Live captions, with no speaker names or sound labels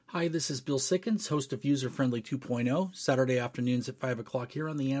Hi, this is Bill Sickens, host of User Friendly 2.0, Saturday afternoons at 5 o'clock here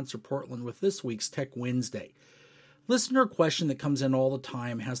on The Answer Portland with this week's Tech Wednesday. Listener question that comes in all the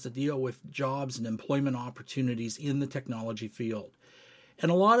time has to deal with jobs and employment opportunities in the technology field. And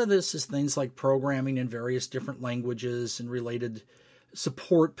a lot of this is things like programming in various different languages and related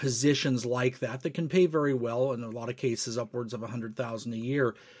support positions like that can pay very well, in a lot of cases upwards of $100,000 a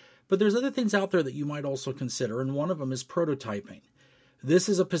year. But there's other things out there that you might also consider, and one of them is prototyping. This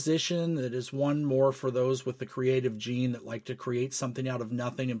is a position that is one more for those with the creative gene that like to create something out of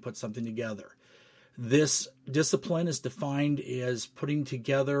nothing and put something together. This discipline is defined as putting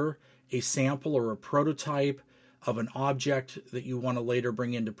together a sample or a prototype of an object that you want to later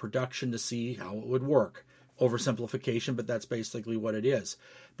bring into production to see how it would work. Oversimplification, but that's basically what it is.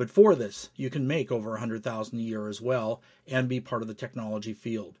 But for this, you can make over $100,000 a year as well and be part of the technology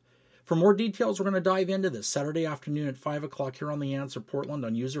field. For more details, we're going to dive into this Saturday afternoon at 5 o'clock here on The Answer Portland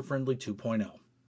on User Friendly 2.0.